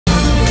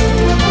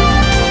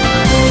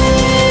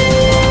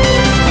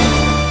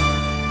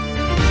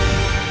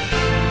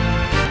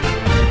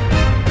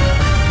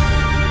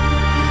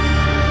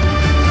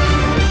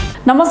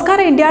नमस्कार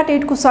India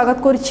TET को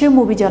स्वागत करुच्ची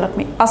मु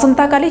विजयलक्ष्मी।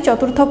 आसंता काली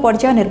चतुर्थ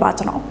पर्याय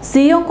निर्वाचन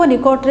सीओ को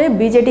निकट में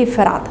बीजेडी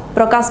फेराद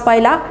प्रकाश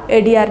पाइला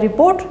एडीआर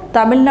रिपोर्ट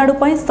तमिलनाडु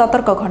पर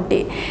सतर्क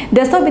घंटी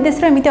देश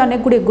विदेश में एमती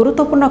अनेक गुड़ी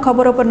गुरुत्वपूर्ण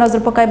खबर पर नजर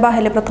पकाइबा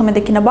हेले प्रथमे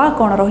देखिनबा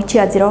कोन रहिछि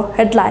आजिर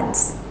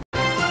हेडलाइंस।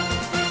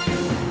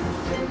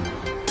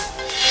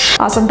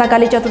 आसंता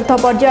काली चतुर्थ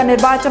पर्याय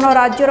निर्वाचन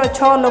राज्यर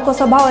 6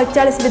 लोकसभा और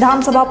 41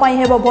 विधानसभा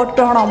हेब भोट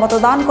ग्रहण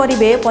मतदान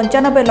करेंगे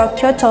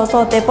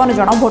 95,653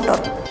 जन भोटर।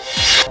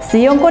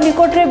 सीओ को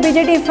निकट में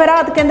बीजेडी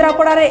फेराद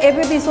केन्द्रापड़ा रे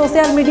एबे भी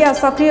सोशल मीडिया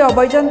सक्रिय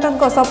वैजयंत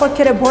सपक्ष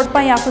में भोट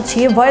पर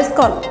आसुछि वॉइस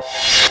कॉल।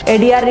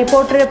 एडीआर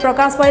रिपोर्ट रे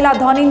प्रकाश पाइला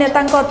धनी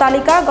नेता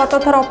तालिका गत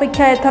थर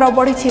अपेक्षा एथर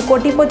बढ़ी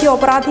कोटिपति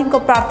अपराधी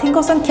प्रार्थी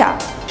संख्या।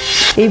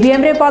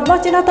 ईवीएम रे पद्म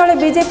चिन्ह तले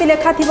बीजेपी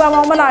लेखा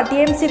मामला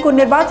टीएमसी को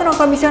निर्वाचन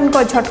कमिशन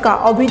को झटका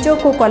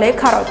अभियोग को कले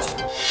खारज।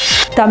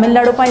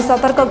 तमिलनाडु पर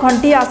सतर्क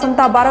घंटी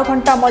आसंता 12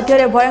 घंटा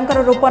मध्य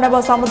भयंकर रूप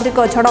नेब सामुद्रिक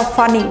झड़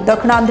फानी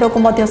दक्षिणांध्र को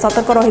मध्य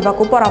सतर्क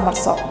रहिबाकू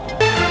परामर्श।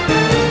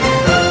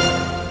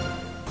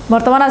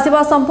 वर्तमान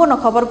आसवा संपूर्ण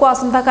खबर को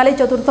आसंता काली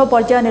चतुर्थ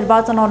पर्याय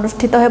निर्वाचन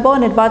अनुष्ठित हेबो।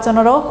 निर्वाचन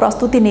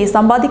प्रस्तुति नहीं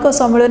सांबादिक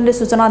सम्मेलन में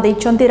सूचना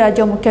देइछन्ति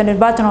राज्य मुख्य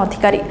निर्वाचन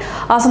अधिकारी।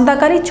 आसंता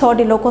काली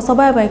 6टी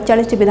लोकसभा और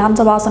 41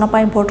 विधानसभा आसन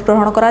पर भोट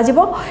ग्रहण करा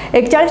जिवो।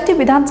 41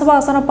 विधानसभा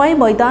आसन पर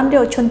मैदान में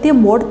अछन्ति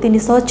मोट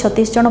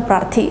 336 जन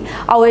प्रार्थी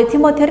आउ एथि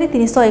मध्यरे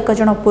 301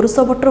 जन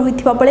पुरुष भोटर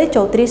होइथिबा बेले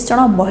 34 जन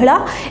महिला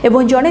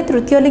एवं जने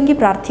तृतीय लिंगी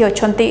प्रार्थी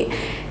अछन्ति।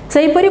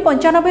 सेहीपरि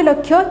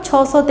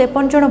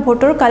 95,653 जन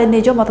भोटर काली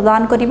निज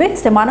मतदान करेंगे।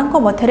 से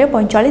मध्य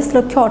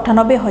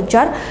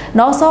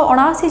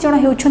 45,98,979 जन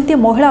होउछन्ति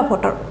महिला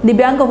भोटर।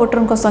 दिव्यांग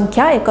भोटर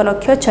संख्या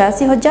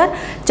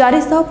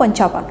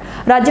 1,86,455।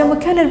 राज्य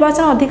मुख्य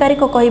निर्वाचन अधिकारी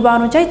कहवा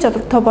अनुसार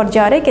चतुर्थ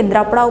पर्यायर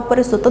केन्द्रापड़ा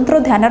उपर स्वतंत्र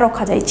ध्यान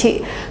रखा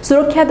जाइछि।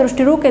 सुरक्षा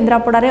दृष्टि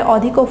केन्द्रापड़ा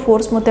अधिक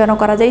फोर्स मुतयन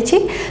करा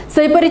जाइछि।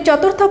 सेहीपरि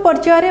चतुर्थ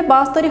पर्यायर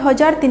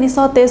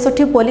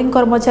 72,363 पोलिंग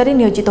कर्मचारी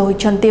नियोजित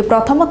होइछन्ति।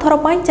 प्रथम थर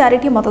पर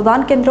 4टी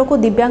मतदान केन्द्र को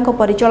दिव्यांग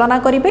परिचालना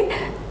करेंगे।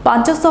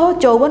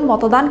 554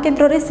 मतदान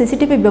केन्द्र में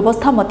सीसीटीवी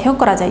व्यवस्था मध्य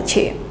करा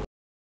जाइछि।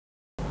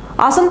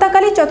 आसंता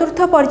काली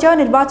चतुर्थ पर्याय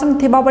निर्वाचन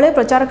थिबा बेले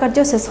प्रचार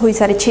कार्य शेष हो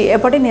सारी।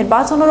 एपटे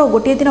निर्वाचन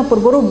गोटे दिन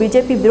पूर्व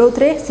बीजेपी विरोध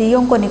में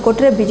सीओ को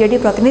निकट में बीजेडी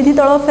प्रतिनिधि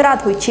दल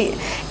फेराद होइछि।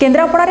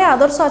 केन्द्रापड़ा रे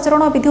आदर्श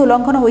आचरण विधि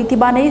उल्लंघन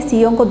होइतिबा नै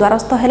सीओ को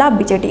द्वारस्थ हैला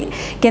बीजेडी।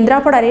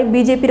 केन्द्रापड़ा रे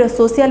बीजेपी रो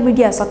सोशल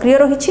मीडिया सक्रिय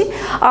रहिछि।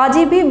 आज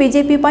भी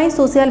बीजेपी पई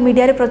सोशल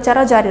मीडिया रे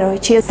प्रचार जारी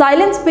रहिछि।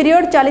 साइलेंस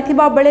पीरियड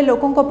चलिथिबा बेले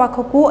लोकंक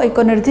पाखकू एक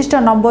निर्दिष्ट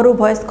नंबर रु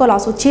voice call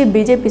आसुछि।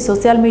 BJP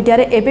social media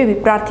रे एबे भी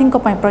प्रार्थीक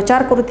पई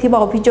प्रचार करुथिबा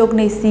अभियोग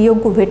नै सीओ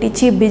को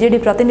भेटिछि बीजेडी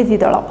प्रतिनिधि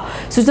दल।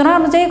 सूचना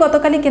अनुसार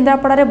गतकाली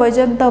केन्द्रापड़ा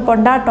वैजयंत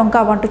पंडा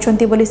टंका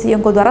बांटुछन्ति बोली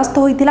सीएम को द्वारस्थ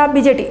होइतिला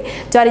बीजेडी।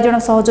 4 जन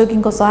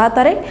सहयोगी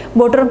सहायता रे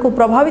वोटर को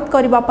प्रभावित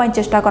करबा पई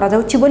चेष्टा करा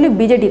जाउछि बोली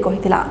बीजेडी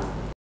कहितिला।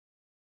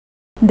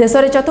 देश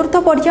में चतुर्थ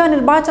पर्याय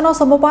निर्वाचन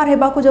सोमवार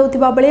हेबाकू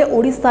जाउथिबा बेले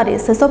ओडिशा रे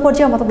शेष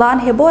पर्याय मतदान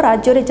हेबो।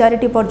 राज्य में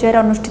 4टी पर्याय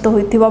अनुष्ठित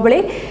होइथिबा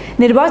बेले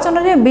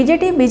निर्वाचन में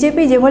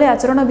बीजेपी जेभଳି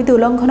आचरण विधि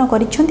उल्लंघन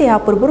करिसेंति या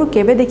पूर्व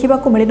केबे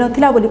देखिबाकू मिलि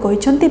नथिला बोली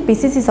कहिसेंति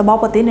पीसीसी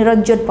सभापति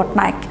निरंजन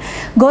पटनायक।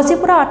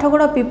 घोषीपुरा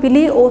आठगड़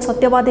पिपिली और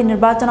सत्यवादी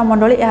निर्वाचन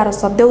मंडली यार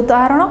सद्य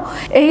उदाहरण।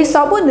 एही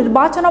सबु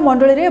निर्वाचन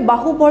मंडली रे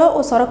बाहुबल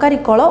और सरकारी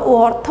कल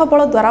और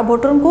अर्थबल द्वारा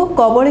भोटर को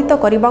कबलित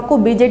करबाकू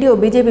बीजेडी और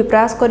बीजेपी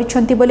प्रयास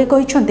करिसेंति बोली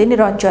कहिसेंति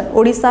निरंजन।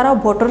 ओडिशार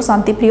भोटर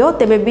शांतिप्रिय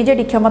तेबे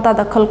बीजेडी क्षमता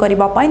दखल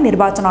करने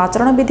निर्वाचन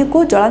आचरण विधि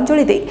को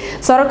जलांजलि दे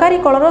सरकारी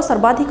कलर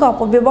सर्वाधिक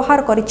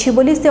अपव्यवहार करिछि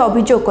बोली से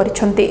अभियोग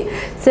करिसेंति।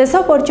 शेष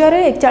पर्यायर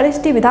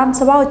 41टी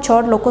विधानसभा और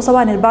 6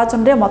 लोकसभा निर्वाचन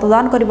में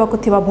मतदान करबाकू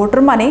थिबा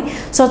भोटर माने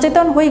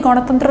सचेतन होई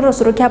गणतंत्र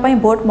सुरक्षा पई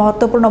भोट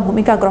महत्वपूर्ण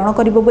भूमिका ग्रहण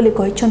करिबो बोली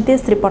कहिसेंति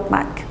श्री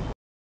पटनायक।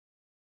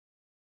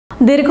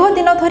 दीर्घ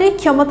दिन धरी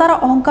क्षमतार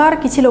अहंकार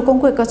किसी लोकों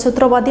को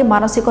एकछत्रवादी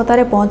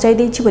मानसिकतार पहुंचाई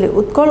देछि बोली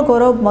उत्कल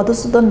गौरव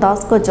मधुसूदन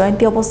दास को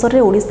जयंती अवसर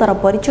में ओडिशार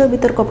परिचय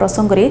वितर्क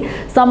प्रसंग में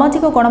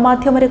सामाजिक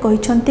गणमाध्यम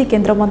कहते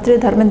केन्द्र मंत्री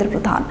धर्मेन्द्र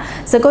प्रधान।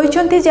 से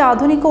कहते जे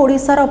आधुनिक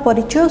ओडिशार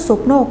परिचय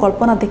स्वप्न और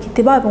कल्पना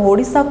देखिथिबा एवं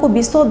ओडिशा को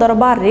विश्व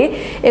दरबार रे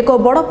एक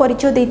बड़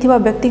परिचय देथिबा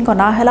व्यक्ति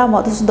ना है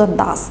मधुसूदन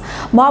दास।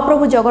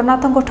 महाप्रभु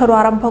जगन्नाथ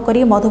आरंभ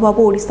करी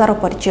मधुबाबू ओडिशार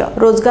परिचय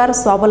रोजगार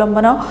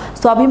स्वावलंबन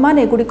स्वाभिमान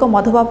एगुड़िक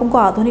मधुबाबू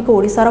आधुनिक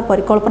ओडिशार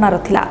परिकल्पना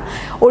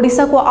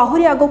ओडिशा को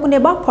आहुरी आगक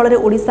नेबा फल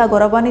ओडिशा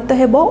गौरवान्वित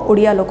हेबो।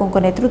 ओडिया लोकंक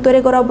नेतृत्व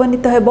रे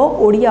गौरवान्वित हेबो।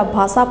 ओडिया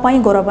भाषा पई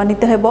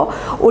गौरवान्वित हेबो।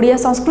 ओडिया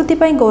संस्कृति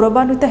पई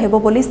गौरवान्वित हेबो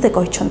बोली से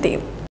कहिसेंति।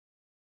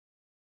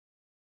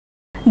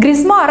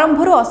 ग्रीष्म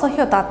आरंभर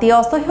असह्य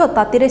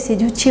ताती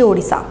सिझुछि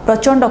ओडिशा।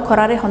 प्रचंड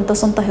खरारे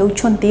हंतसंत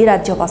हेउछन्ति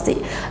राज्यवासी।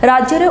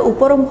 राज्य में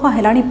उपरमुह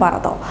हेलाणी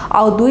पारद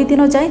आउ 2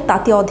 दिन जाए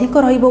ताती अधिक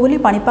रहिबो बोली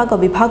पाणीपाग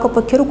विभाग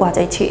पक्षरु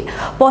कहुଯାଇଛି।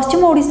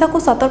 पश्चिम ओडिशा को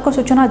सतर्क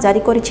सूचना जारी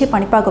करिछि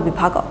पाणीपाग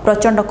विभाग।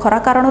 प्रचंड खरा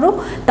कारणरू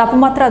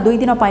तापमात्रा 2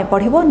 दिन पई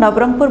बढ़िबो।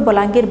 नवरंगपुर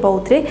बलांगीर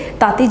बौद्ध रे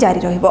ताती जारी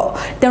रहिबो।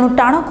 तेणु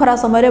टाण खरा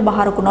समय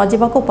बाहर को न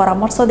जिबाको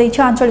परामर्श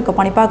दैछि आंचलिक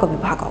पाणीपाग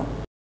विभाग।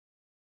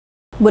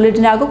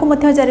 बुलेटिन आगक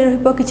मध्य जारी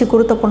रहिबो किछि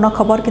गुरुत्वपूर्ण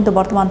खबर किंतु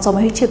वर्तमान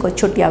समय हिछि एक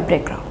छोटिया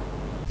ब्रेक।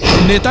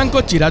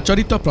 नेतांको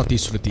चिराचरित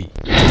प्रतिश्रुति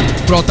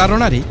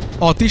प्रतारणा रे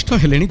अतिष्ठ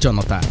हेलेनी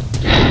जनता।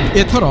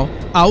 एथर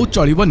आउ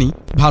चलिबनी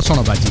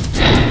भाषणबाजी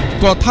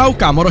कथा आउ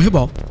काम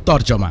रहबो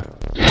तर्जमा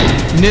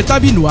नेता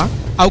भी नुआ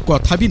आउ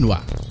कथा भी नुआ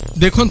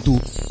देखंतु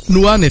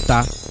नुआ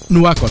नेता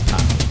नुआ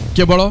कथा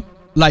केवल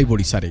लाइव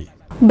ओडिशा रे।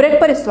 ब्रेक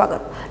पर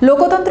स्वागत।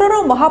 लोकतंत्रर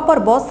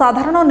महापर्व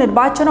साधारण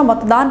निर्वाचन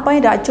मतदान पर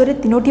राज्य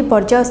में 3टी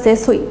पर्याय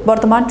शेष हुई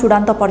वर्तमान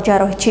चूड़ांत पर्याय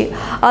रही।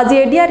 आज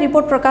एडीआर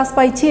रिपोर्ट प्रकाश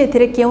पाई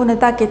केउ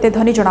नेता केते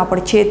धनी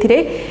जनापड़ी।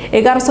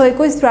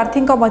 1121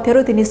 प्रार्थी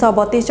मध्य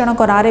 332 जन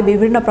नाँ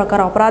विभिन्न प्रकार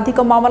अपराधिक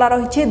मामला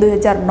रही।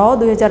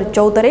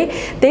 2009-2014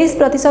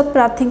 23%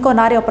 प्रार्थी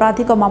नाँ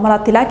अपराधिक मामला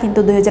थिला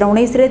किंतु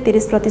 2019 में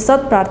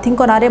 30% प्रार्थी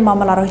नाँ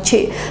मामला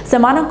रही।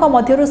 सेमानक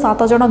मध्यरु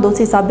 7 जन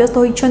दोषी साब्यस्त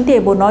होइछन्ति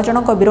एवं 9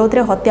 जनक विरोध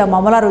में हत्या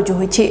मामला रुजु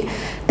होइछि।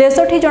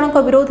 63 जनक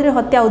विरोध में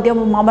हत्या उद्यम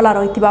मामला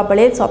रही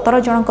बेले 17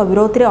 जनक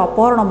विरोध में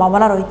अपहरण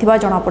मामला रही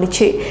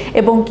जनापड़ी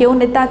एवं केउ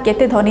नेता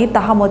केते धनी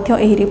ताहा मध्य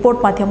एही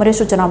रिपोर्ट माध्यम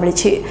सूचना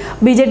मिली।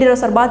 बीजेडी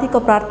सर्वाधिक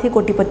प्रार्थी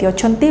कोटिपति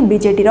अछंती।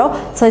 बीजेडी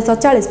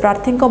 147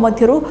 प्रार्थी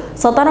मध्य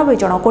 97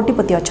 जन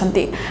कोटिपति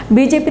अछंती।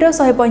 बीजेपी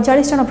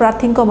 145 जन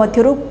प्रार्थी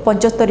मध्य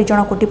 75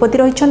 जन कोटिपति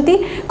रहिछंती।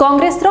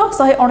 कांग्रेस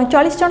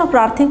 139 जन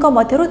प्रार्थी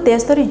मध्य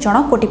 73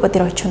 जन कोटिपति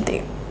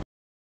रहिछंती।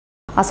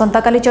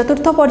 आसंताकाली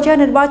चतुर्थ पर्याय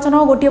निर्वाचन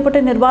गोटे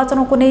पटे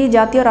निर्वाचन को नहीं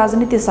जातीय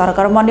राजनीति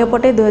सरकार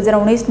अन्यपटे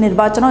 2019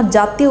 निर्वाचन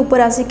जातीय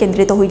उपर आसी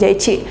केन्द्रित हो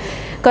जाइछि।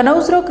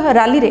 कनौजर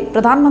रैली रे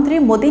प्रधानमंत्री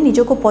मोदी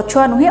निजको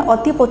पछुआ नुहे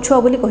अति पछुआ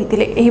बोली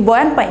कहिथिले। एही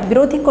बयान पाई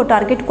विरोधी को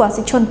टार्गेट को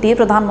आसिछन्ती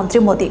प्रधानमंत्री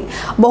मोदी।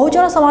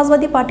 बहुजन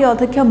समाजवादी पार्टी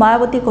अध्यक्ष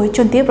मायावती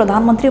कहिछन्ती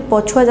प्रधानमंत्री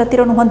पछुआ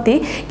जातिर नुहंती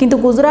किंतु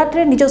गुजरात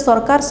रे निज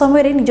सरकार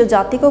समय रे निज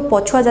जाति को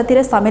पछुआ जाति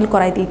रे शामिल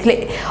कराई दैथिले।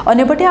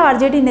 अन्यपटे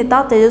आरजेडी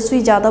नेता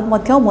तेजस्वी यादव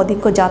मध्य मोदी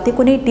को जाति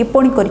को नहीं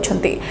टिप्पणी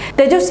करिछन्ती।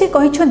 तेजस्वी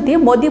कहिछन्ती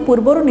मोदी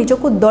पूर्वरु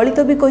निजको दलित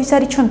भी कहि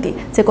सारिछन्ती।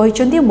 से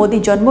कहिछन्ती मोदी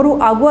जन्मरु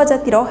आगुआ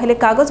जातिर हेले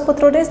कागज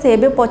पत्र रे से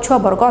एबे पछुआ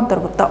वर्ग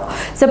अंतर्भुक्त।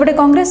 सेपटे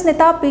कांग्रेस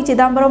नेता पी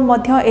चिदंबरम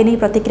मध्य एनी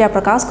प्रतिक्रिया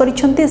प्रकाश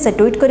करिछन्ती। से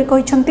ट्वीट करी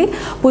कहिछन्ती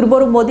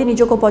पूर्वरु मोदी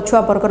निजको पछुआ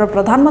वर्गर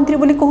प्रधानमंत्री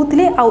बोली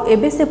कहउथिले आउ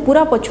एबे से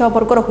पूरा पछुआ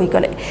वर्गर होई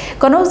गले।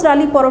 कनौज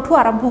रैली परठु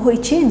आरंभ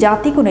होईछि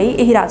जाति को नहीं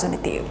एही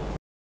राजनीति।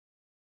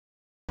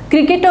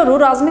 क्रिकेटरु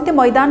राजनीति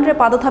मैदान रे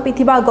पाद थापी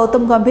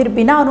गौतम गंभीर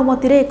बिना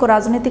अनुमति रे एक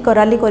राजनीतिक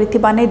रैली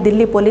करिथिबा ने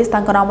दिल्ली पुलिस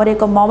तांकर नाम रे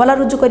एक मामला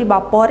रुजु करिबा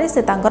परे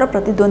से तांकर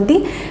प्रतिद्वंदी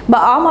बा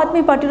आम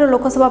आदमी पार्टी रो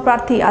लोकसभा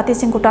प्रार्थी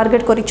आतिशी को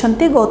टार्गेट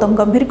करिसंती। गौतम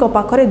गंभीर को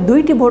पाखरे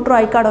 2टी भोटर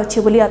आई कार्ड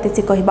अछि बोली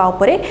आतिशी कहिबा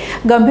उपरे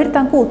गंभीर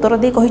तांको उत्तर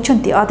दे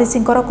कहिसंती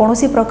आतिशींकर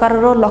कोनोसी प्रकार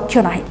रो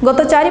लक्ष्य नाही।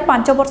 गत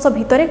 4-5 वर्ष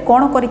भितरे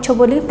कोन करिछ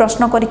बोली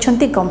प्रश्न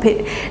करिसंती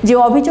गंभीर। जे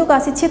अभियोग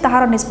आसीछि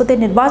ताहार निष्पत्ति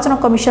निर्वाचन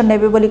कमिशन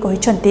नेबे बोली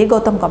कहिसंती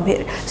गौतम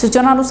गंभीर।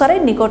 सूचना अनुसार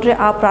निकट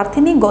आ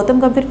प्रार्थी गौतम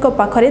गंभीर को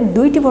पाखरे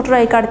 2टी भोटर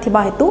आई कार्ड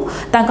थिबा हेतु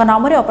तांका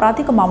नाम रे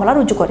आपराधिक मामला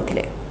रुजु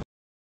करथिले।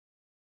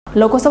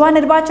 लोकसभा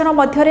निर्वाचन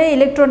मध्य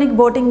इलेक्ट्रोनिक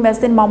वोटिंग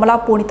मेसीन मामला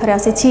पुणी थे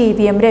आसी।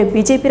 ईवीएम रे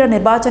बीजेपी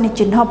निर्वाचन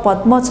चिन्ह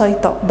पद्म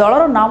सहित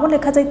दलर नाम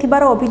लिखा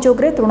जाइथिबार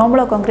अभियोग रे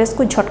तृणमूल कांग्रेस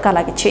को झटका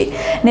लगी।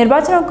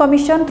 निर्वाचन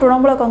कमिशन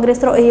तृणमूल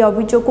कांग्रेस रो एही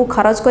अभियोग को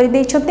खारज कर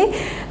दैछन्ती।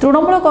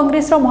 तृणमूल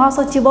कांग्रेस रो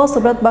महासचिव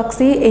सुब्रत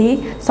बक्सी एही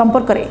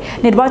संपर्क रे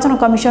निर्वाचन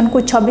कमिशन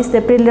को 26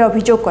 एप्रिल रे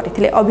अभियोग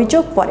करथिले।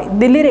 अभियोग पर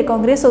दिल्ली रे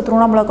कांग्रेस और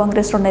तृणमूल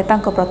कांग्रेस रो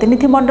नेतांक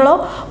प्रतिनिधि मंडल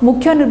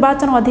मुख्य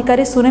निर्वाचन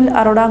अधिकारी सुनील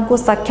अरोड़ा को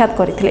साक्षात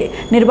करथिले।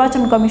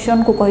 निर्वाचन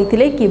कमिशन को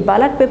कि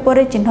बैलेट पेपर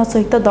रे चिन्ह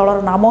सहित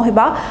दलर नाम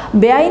हेबा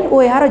बेआईन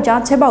और यार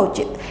जांच हेबा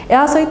उचित।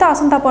 यह सहित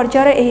आसंता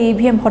पर्यायर एही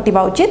ईवीएम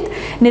हटिबा उचित।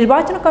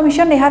 निर्वाचन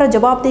कमिशन यार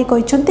जवाब दे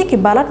कहिसंती कि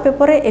बैलेट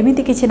पेपर रे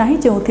एमिति किछि नाही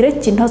जेउथिरे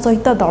चिन्ह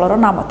सहित दलर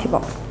नाम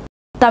थिबो।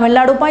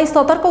 तमिलनाडु पाई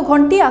सतर्क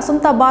घंटी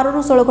आसंता 12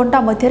 ରୁ 16 घंटा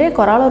मध्य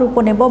कराल रूप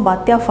नेब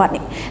बात्या फानी।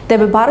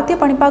 तेबे भारतीय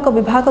पाणीपाग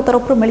विभाग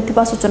तरफ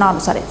मिलथिबा सूचना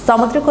अनुसार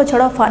सामुद्रिक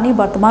झड़ फानी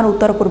वर्तमान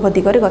उत्तर पूर्व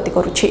दिगरे गति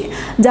करुछि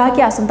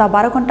जहाँकि आसंता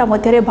 12 घंटा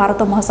मध्य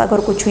भारत महासागर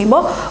को छुईब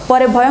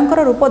पर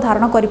भयंकर रूप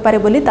धारण करिपारे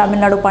बोली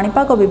तमिलनाडु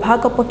पाणीपाग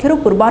विभाग पक्षरु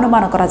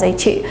पूर्वानुमान करा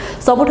जायछि।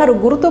 सबठारु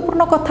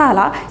गुरुत्वपूर्ण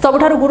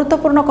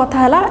कथा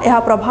हला एहा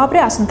प्रभाव रे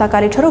आसंता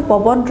काली ठारु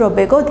पवन रो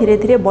बेग धीरे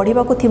धीरे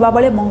बढ़िबाकु थिबा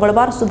बेले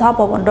मंगलवार सुधा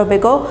पवन रो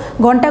बेग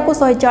घंटा को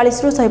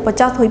 140 ରୁ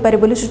 150 होई पारे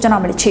बोली सूचना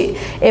मिली।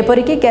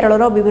 एपरिकी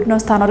केरळर विभिन्न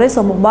स्थान में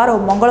सोमवार और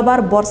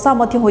मंगलवार वर्षा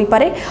मध्य होई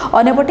पारे।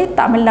 अन्यपटे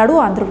तमिलनाडु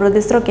आंध्र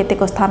प्रदेश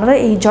केतेक स्थान में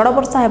यह झड़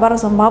वर्षा हेबार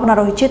संभावना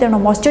रही। तेणु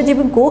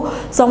मत्स्यजीवी को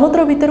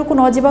समुद्र भितर को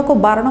न जावाक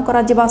बारण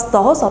करा जिबा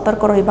सह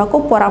सतर्क रहिबाको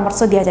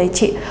परामर्श दिया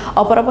जायछि।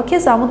 अपरपक्षे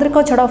सामुद्रिक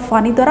झड़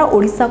फानी द्वारा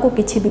ओडिशा को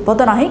किछि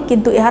विपद नाही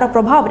किंतु एहार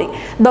प्रभाव रे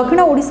दक्षिण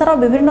ओडिशार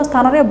विभिन्न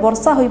स्थान में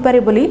वर्षा होई पारे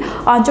बोली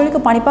आंचलिक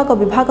पाणीपाग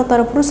विभाग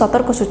तरफ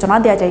सतर्क सूचना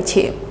दिया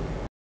जायछि।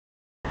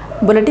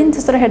 बुलेटिन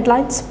शेषर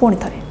हेडलाइंस पुणी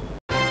थे।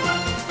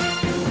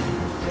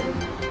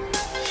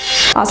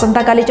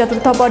 आसंता काली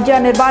चतुर्थ पर्याय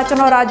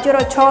निर्वाचन राज्यर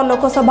 6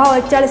 लोकसभा और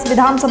 41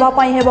 विधानसभा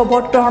हेब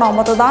भोट ग्रहण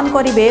मतदान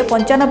करेंगे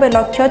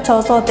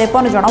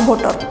 95,653 जन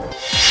भोटर।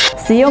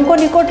 सीएम को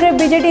निकट में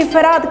BJD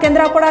फेराद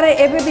Kendrapara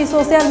AB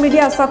social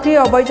media सक्रिय।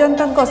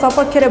 बैजयंत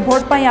सपक्ष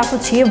भोट पर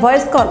आसुछि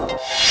वॉइस कॉल।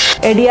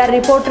 एडीआर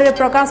रिपोर्ट रे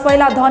प्रकाश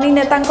पाइला धनी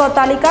नेतांक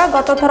तालिका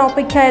गत थर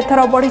अपेक्षा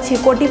एथर बढ़ी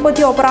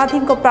कोटिपति अपराधी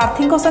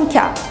प्रार्थी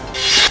संख्या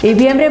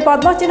ईवीएम रे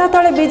पद्म चिन्ह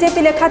तले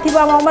बीजेपी लेखा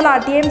थिबा मामला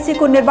टीएमसी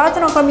को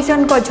निर्वाचन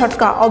कमिशन को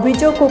झटका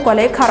अभियोग को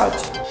कले खारज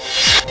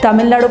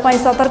तमिलनाडु पर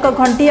सतर्क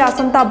घंटी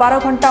आसंता 12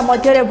 घंटा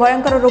मध्य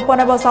भयंकर रूप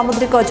नेब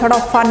सामुद्रिक झड़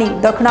फानी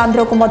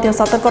दक्षिणांध्र को मध्य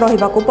सतर्क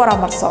रहिबाकू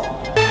परामर्श।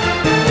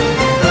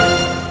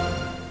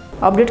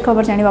 अपडेट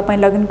खबर जानिबा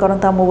लगइन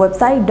करंता मो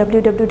वेबसाइट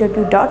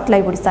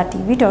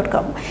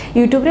www.liveodisatv.com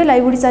यूट्यूब रे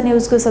लाइव ओडिशा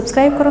न्यूज को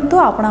सब्सक्राइब करंतु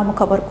आपण हम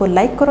खबर को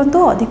लाइक करंतु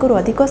अधिक रु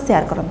अधिक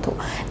शेयर करंतु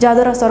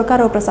जाद्वारा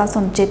सरकार और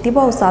प्रशासन चेतिब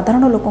और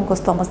साधारण लोकों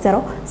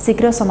समस्यार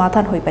शीघ्र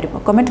समाधान होई परिबो।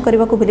 कमेंट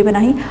करबा को भूलिबे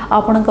नाही।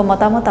 आपणक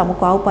मतामत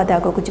हमको आउ पादे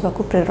आगो को जीवा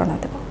को प्रेरणा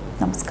देबो।